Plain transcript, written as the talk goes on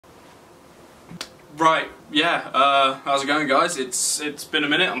Right, yeah, how's it going, guys? It's been a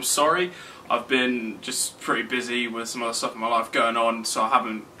minute, I'm sorry. I've been just pretty busy with some other stuff in my life going on, so I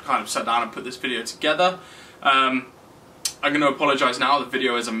haven't kind of sat down and put this video together. I'm going to apologise now, the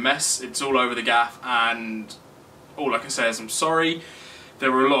video is a mess, it's all over the gaff, and all I can say is I'm sorry.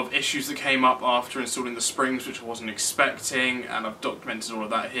 There were a lot of issues that came up after installing the springs, which I wasn't expecting, and I've documented all of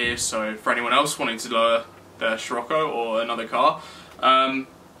that here, so for anyone else wanting to lower their Scirocco or another car,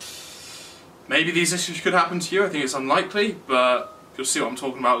 maybe these issues could happen to you. I think it's unlikely, but you'll see what I'm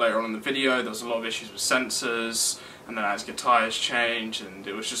talking about later on in the video. There was a lot of issues with sensors, and then I had to get tyres changed, and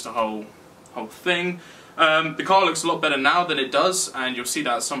it was just a whole thing. The car looks a lot better now than it does, and you'll see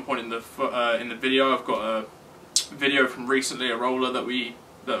that at some point in the video. I've got a video from recently, a roller that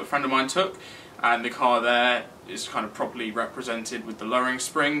a friend of mine took, and the car there is kind of properly represented with the lowering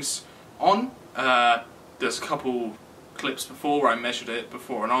springs on. There's a couple clips before where I measured it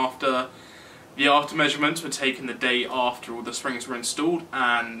before and after. The after measurements were taken the day after all the springs were installed,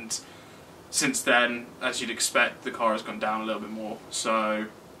 and since then, as you'd expect, the car has gone down a little bit more. So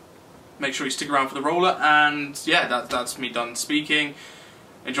make sure you stick around for the roller, and yeah, that's me done speaking.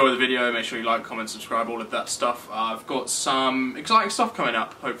 Enjoy the video, make sure you like, comment, subscribe, all of that stuff. I've got some exciting stuff coming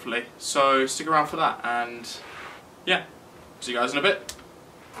up, hopefully, so stick around for that, and yeah, see you guys in a bit.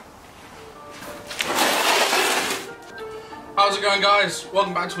 How's it going, guys?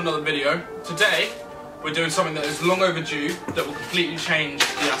 Welcome back to another video. Today we're doing something that is long overdue, that will completely change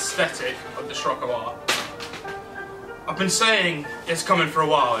the aesthetic of the Scirocco R. I've been saying it's coming for a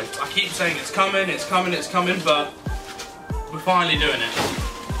while. I keep saying it's coming, but we're finally doing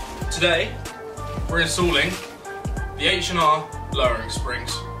it. Today we're installing the H&R lowering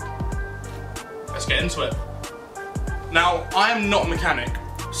springs. Let's get into it. Now, I am not a mechanic,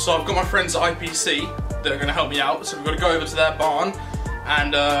 so I've got my friends at IPC that are going to help me out, so we've got to go over to their barn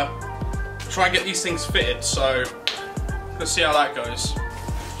and try and get these things fitted, so let's see how that goes.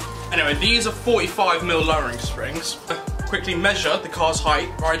 Anyway, these are 45mm lowering springs. Quickly measure the car's height,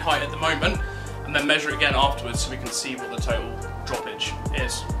 ride height at the moment, and then measure it again afterwards so we can see what the total droppage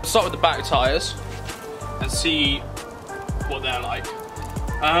is. Start with the back tyres and see what they're like.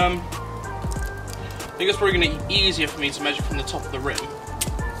 I think it's probably going to be easier for me to measure from the top of the rim.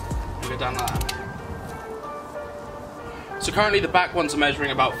 We'll go down that. So currently the back ones are measuring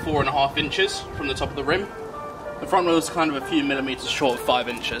about 4.5 inches from the top of the rim. The front wheels are kind of a few millimetres short of 5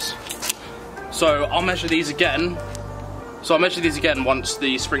 inches. So I'll measure these again. Once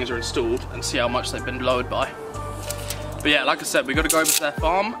the springs are installed and see how much they've been lowered by. But yeah, like I said, we've got to go over to their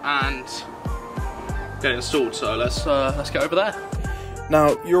farm and get it installed. So let's get over there.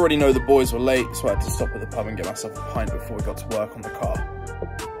 Now, you already know the boys were late, so I had to stop at the pub and get myself a pint before we got to work on the car.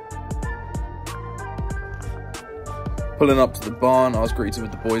 Pulling up to the barn, I was greeted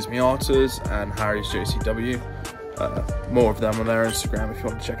with the boys' Miatas and Harry's JCW. More of them on their Instagram if you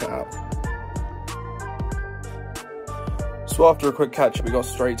want to check it out. So after a quick catch up, we got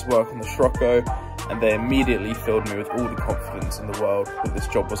straight to work on the Scirocco, and they immediately filled me with all the confidence in the world that this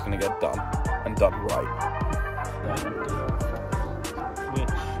job was going to get done, and done right.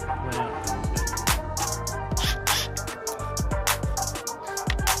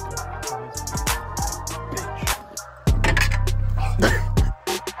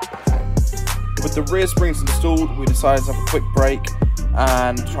 With the rear springs installed, we decided to have a quick break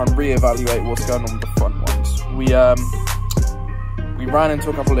and try and re-evaluate what's going on with the front ones. We ran into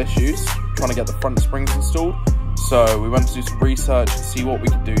a couple of issues trying to get the front springs installed, so we went to do some research and see what we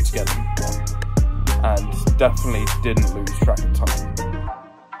could do to get them done, and definitely didn't lose track of time.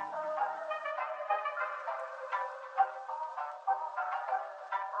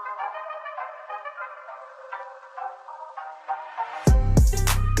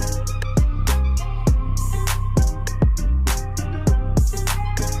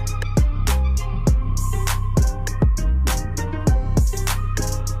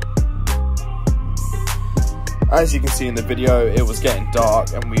 As you can see in the video, it was getting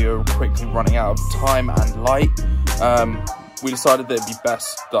dark and we were quickly running out of time and light. We decided that it'd be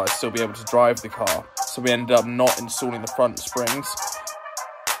best that I'd still be able to drive the car, so we ended up not installing the front springs.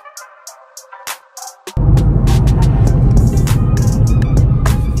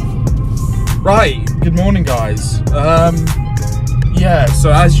 Right, good morning, guys. Yeah,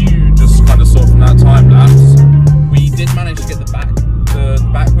 so as you just kind of saw from that time lapse, we did manage to get the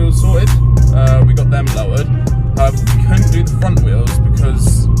back wheels sorted. We got them lowered. We couldn't do the front wheels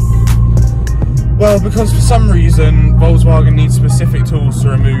because for some reason Volkswagen needs specific tools to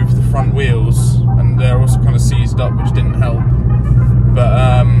remove the front wheels, and they're also kind of seized up, which didn't help.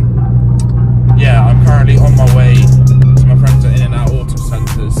 But yeah, I'm currently on my way to my friends at In-N-Out Auto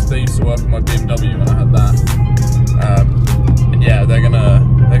Centres. They used to work on my BMW when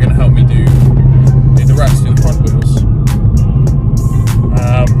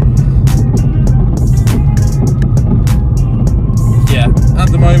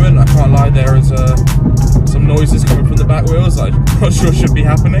at the moment. I can't lie, there is some noises coming from the back wheels that I'm not sure should be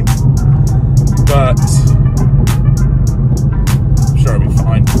happening, but I'm sure it'll be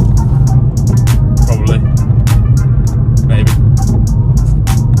fine. Probably. Maybe.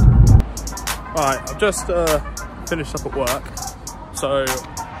 Right, I've just finished up at work, so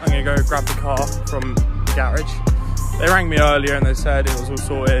I'm going to go grab the car from the garage. They rang me earlier and they said it was all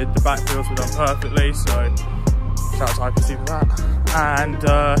sorted, the back wheels were done perfectly, so shout out to IPC for that. And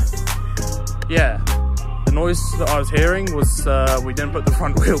yeah, the noise that I was hearing was we didn't put the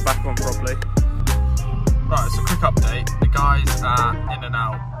front wheel back on properly. Right, it's a quick update. The guys at In and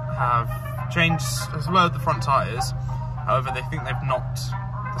Out have changed, as well as the front tyres. However, they think they've knocked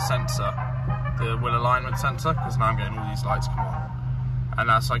the sensor, the wheel alignment sensor, because now I'm getting all these lights come on. And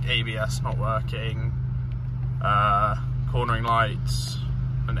that's like ABS not working, cornering lights,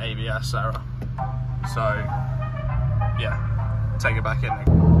 and ABS error. So yeah, take it back in.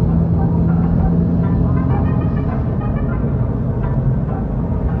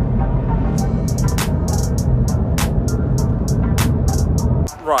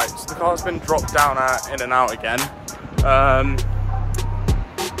 Right, so the car's been dropped down at In and Out again.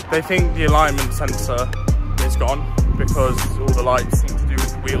 They think the alignment sensor is gone because all the lights seem to do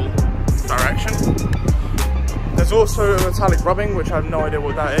with wheel direction. There's also a metallic rubbing, which I have no idea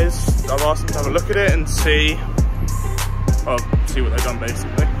what that is. I've asked them to have a look at it and see what they've done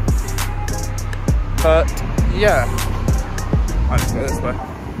basically. But yeah, I just go this way.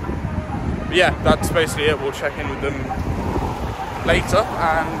 But yeah, that's basically it. We'll check in with them later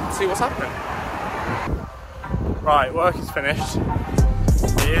and see what's happening. Right, work is finished.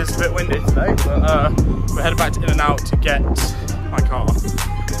 It is a bit windy today, but we're headed back to In and Out to get my car.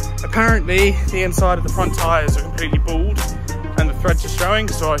 Apparently, the inside of the front tyres are completely bald and the threads are showing,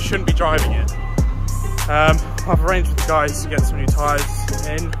 so I shouldn't be driving it. I've arranged with the guys to get some new tyres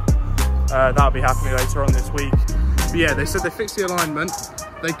in. That'll be happening later on this week. But yeah, they said they fixed the alignment.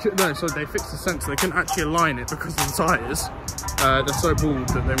 They fixed the sensor. They couldn't actually align it because of the tyres. They're so bald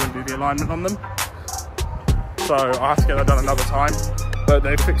that they wouldn't do the alignment on them. So I have to get that done another time. But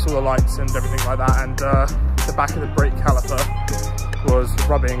they fixed all the lights and everything like that, and the back of the brake caliper was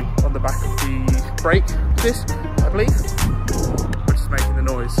rubbing on the back of the brake disc, I believe, which is making the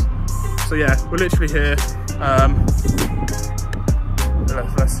noise. So yeah, we're literally here.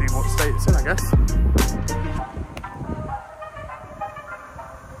 Let's see what state it's in, I guess.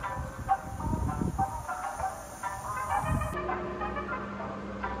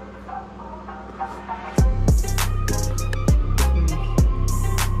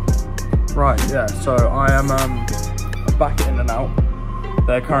 Right, yeah, so I am back at In and Out.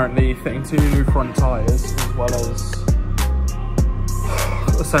 They're currently fitting 2 new front tyres, as well as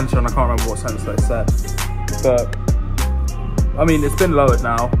a sensor, and I can't remember what sensor they said. But, I mean, it's been lowered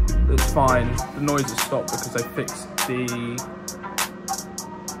now, it's fine. The noise has stopped because they fixed the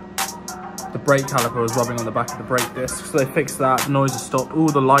brake caliper was rubbing on the back of the brake disc. So they fixed that, the noise has stopped. All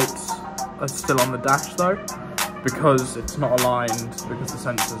the lights are still on the dash though, because it's not aligned, because the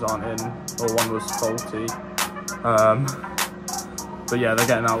sensors aren't in, or one was faulty. But yeah, they're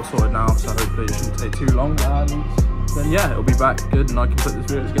getting that all sorted now, so hopefully it shouldn't take too long, and then yeah, it'll be back good and I can put this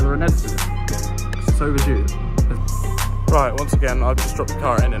video together and edit it, because it's overdue. Right, once again, I've just dropped the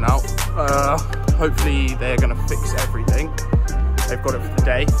car In and Out. Hopefully they're gonna fix everything. They've got it for the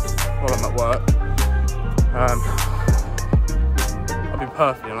day while I'm at work. I'll be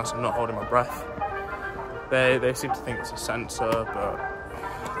perfectly honest, I'm not holding my breath. They seem to think it's a sensor, but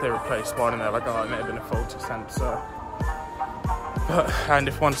they replaced one and they're like, oh, it may have been a faulty sensor. And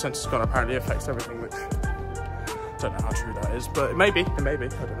if one sensor's gone, apparently it affects everything, which I don't know how true that is, but it may be, I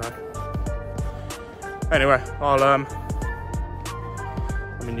don't know. Anyway, I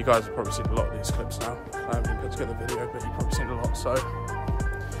mean, you guys have probably seen a lot of these clips now. I haven't put together a video, but you've probably seen a lot, so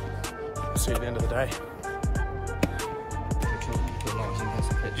we'll see you at the end of the day.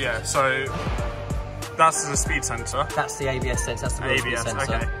 Yeah, so that's the speed sensor. That's the ABS sensor. That's the ABS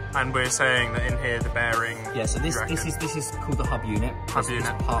sensor. Okay. And we're saying that in here the bearing. Yeah. So this is called the hub unit. Hub unit.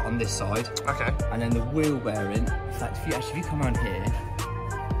 This part on this side. Okay. And then the wheel bearing. In fact, if you come around here,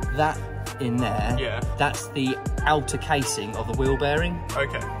 that in there. Yeah. That's the outer casing of the wheel bearing.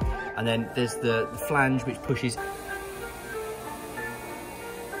 Okay. And then there's the flange which pushes.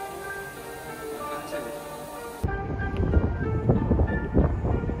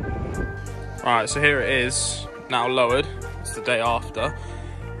 Alright, so here it is, now lowered. It's the day after.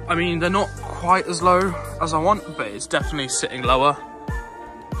 I mean, they're not quite as low as I want, but it's definitely sitting lower.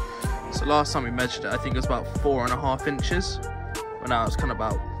 So last time we measured it, I think it was about 4.5 inches. But now it's kind of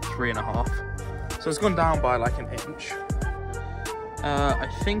about 3.5. So it's gone down by like an inch. I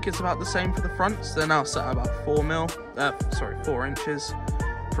think it's about the same for the fronts. They're now set at about 4 inches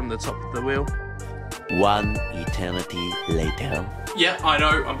from the top of the wheel. One eternity later. Yeah, I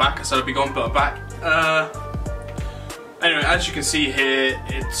know, I'm back. I said I'd be gone, but I'm back. Anyway, as you can see here,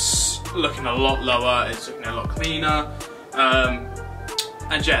 it's looking a lot lower, it's looking a lot cleaner.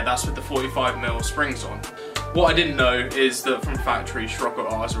 And yeah, that's with the 45mm springs on. What I didn't know is that from factory, Scirocco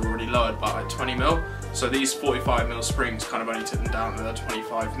R's are already lowered by like 20mm. So these 45mm springs kind of only took them down to the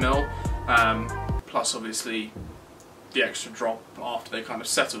 25mm. Plus obviously the extra drop after they kind of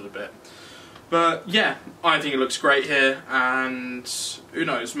settled a bit. But yeah, I think it looks great here, and who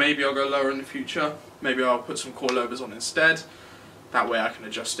knows, maybe I'll go lower in the future. Maybe I'll put some coilovers on instead. That way I can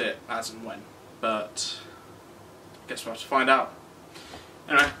adjust it as and when. But I guess we'll have to find out.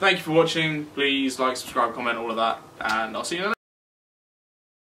 Anyway, thank you for watching. Please like, subscribe, comment, all of that, and I'll see you in the next